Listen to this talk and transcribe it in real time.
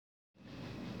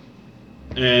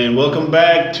And welcome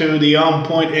back to the On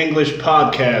Point English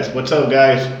podcast. What's up,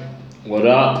 guys? What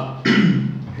up?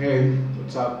 Hey,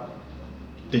 what's up?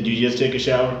 Did you just take a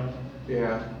shower?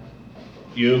 Yeah.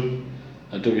 You?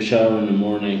 I took a shower in the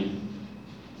morning.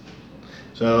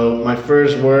 So, my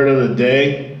first word of the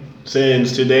day,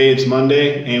 since today it's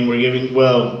Monday, and we're giving,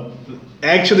 well,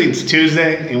 actually it's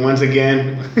Tuesday, and once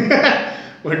again,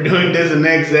 we're doing this the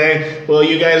next day. Well,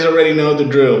 you guys already know the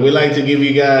drill. We like to give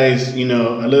you guys, a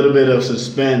little bit of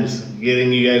suspense,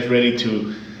 getting you guys ready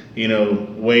to,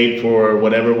 wait for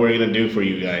whatever we're going to do for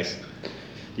you guys.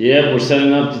 Yeah, we're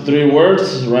setting up the 3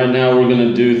 words. Right now we're going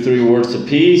to do 3 words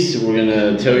apiece. We're going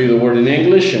to tell you the word in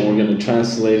English and we're going to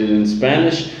translate it in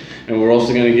Spanish. And we're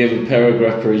also going to give a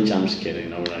paragraph per each. I'm just kidding.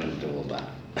 No, we're not going to do all that.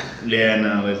 Yeah,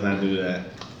 no, let's not do that.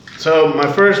 So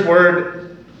my first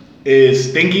word is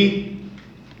stinky,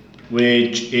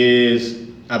 which is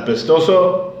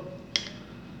apestoso.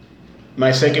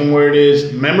 My second word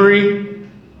is memory,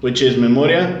 which is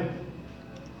memoria.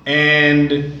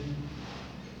 And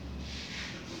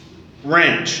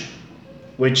wrench,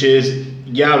 which is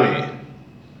llave,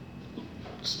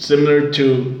 similar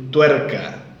to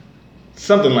tuerca,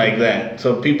 something like that,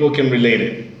 so people can relate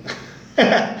it.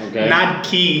 Okay. Not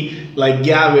key like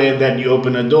llave that you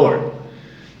open a door.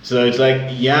 So it's like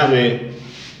llave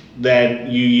that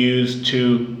you use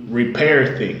to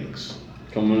repair things.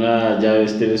 Como una llave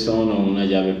Stilson o una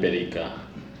llave perica.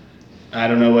 I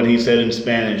don't know what he said in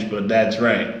Spanish, but that's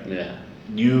right. Yeah.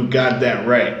 You got that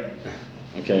right.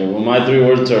 Okay, well, my 3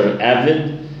 words are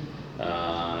avid.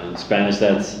 In Spanish,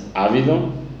 that's ávido.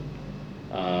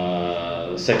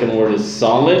 The second word is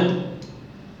solid,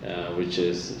 which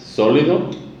is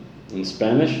sólido in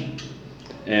Spanish.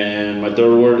 And my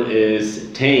third word is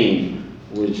tame,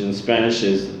 which in Spanish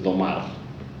is domar.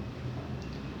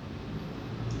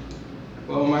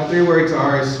 Well, my 3 words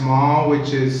are small,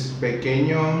 which is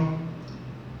pequeño,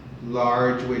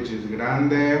 large, which is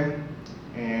grande,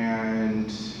 and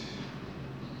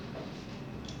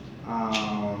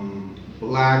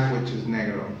black, which is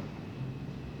negro.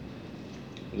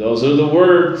 Those are the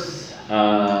words.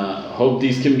 Hope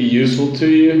these can be useful to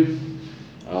you,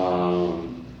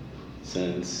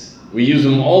 since we use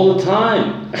them all the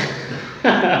time.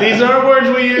 These are words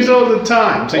we use all the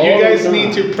time, so All you the guys time.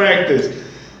 need to practice.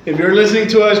 If you're listening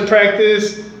to us,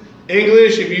 practice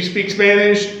English. If you speak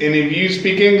Spanish, and if you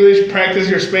speak English, practice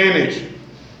your Spanish.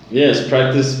 Yes,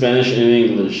 practice Spanish and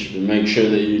English. But make sure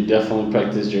that you definitely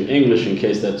practice your English in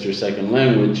case that's your second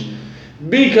language.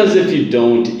 Because if you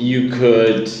don't, you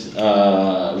could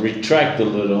retract a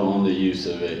little on the use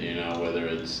of it, whether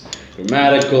it's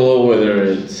grammatical, whether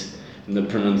it's in the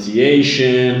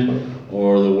pronunciation,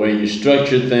 or the way you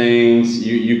structure things,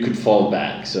 you could fall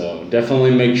back. So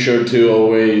definitely make sure to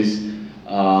always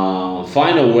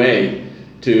find a way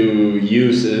to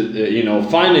use,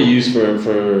 find a use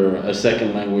for a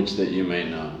second language that you may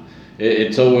know.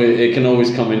 It can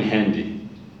always come in handy,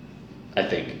 I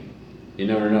think. You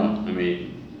never know. I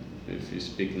mean, if you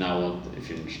speak Nahuatl, if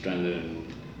you're stranded in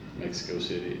Mexico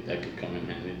City, that could come in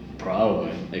handy.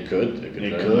 Probably. It could. It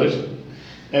very could. much.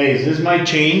 Hey, is this my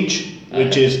change,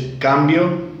 which is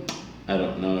cambio? I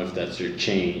don't know if that's your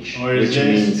change, Or is which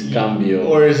this- means cambio.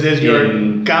 or is this your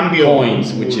in cambio?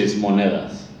 coins, which is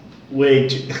monedas?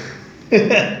 Which,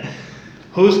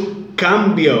 whose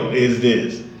cambio is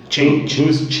this? Change.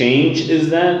 Whose change is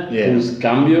that? Yeah. Whose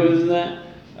cambio is that?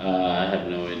 I have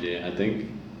no idea. I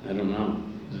don't know.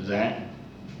 Zach,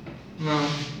 No,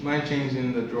 my change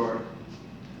in the drawer.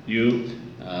 you?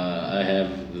 I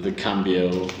have the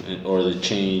cambio or the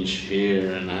change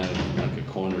here, and I have like a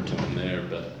coin or two in there,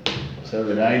 but So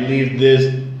did I leave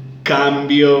this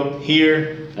cambio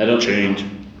here? I don't Change. know.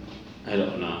 I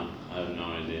don't know. I have no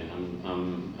idea.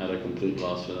 I'm at a complete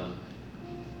loss for that.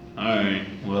 Alright,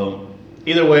 well,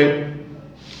 either way,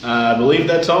 I believe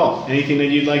that's all. Anything that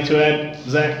you'd like to add,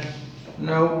 Zach?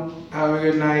 No, have a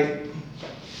good night.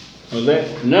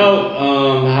 Jose?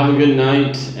 No, have a good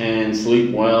night and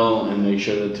sleep well, and make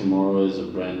sure that tomorrow is a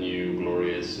brand new,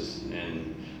 glorious,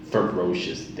 and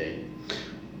ferocious day.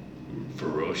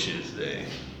 Ferocious day.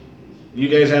 You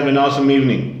guys have an awesome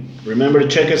evening. Remember to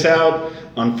check us out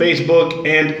on Facebook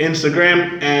and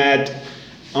Instagram at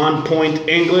On Point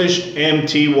English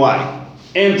MTY.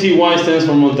 MTY stands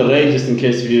for Monterrey, just in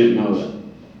case if you didn't know that.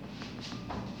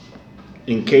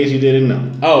 In case you didn't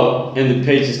know. Oh, and the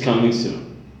page is coming soon.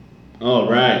 All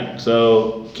right,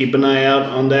 so keep an eye out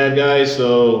on that, guys.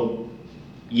 So,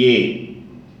 yeah.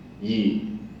 Yee.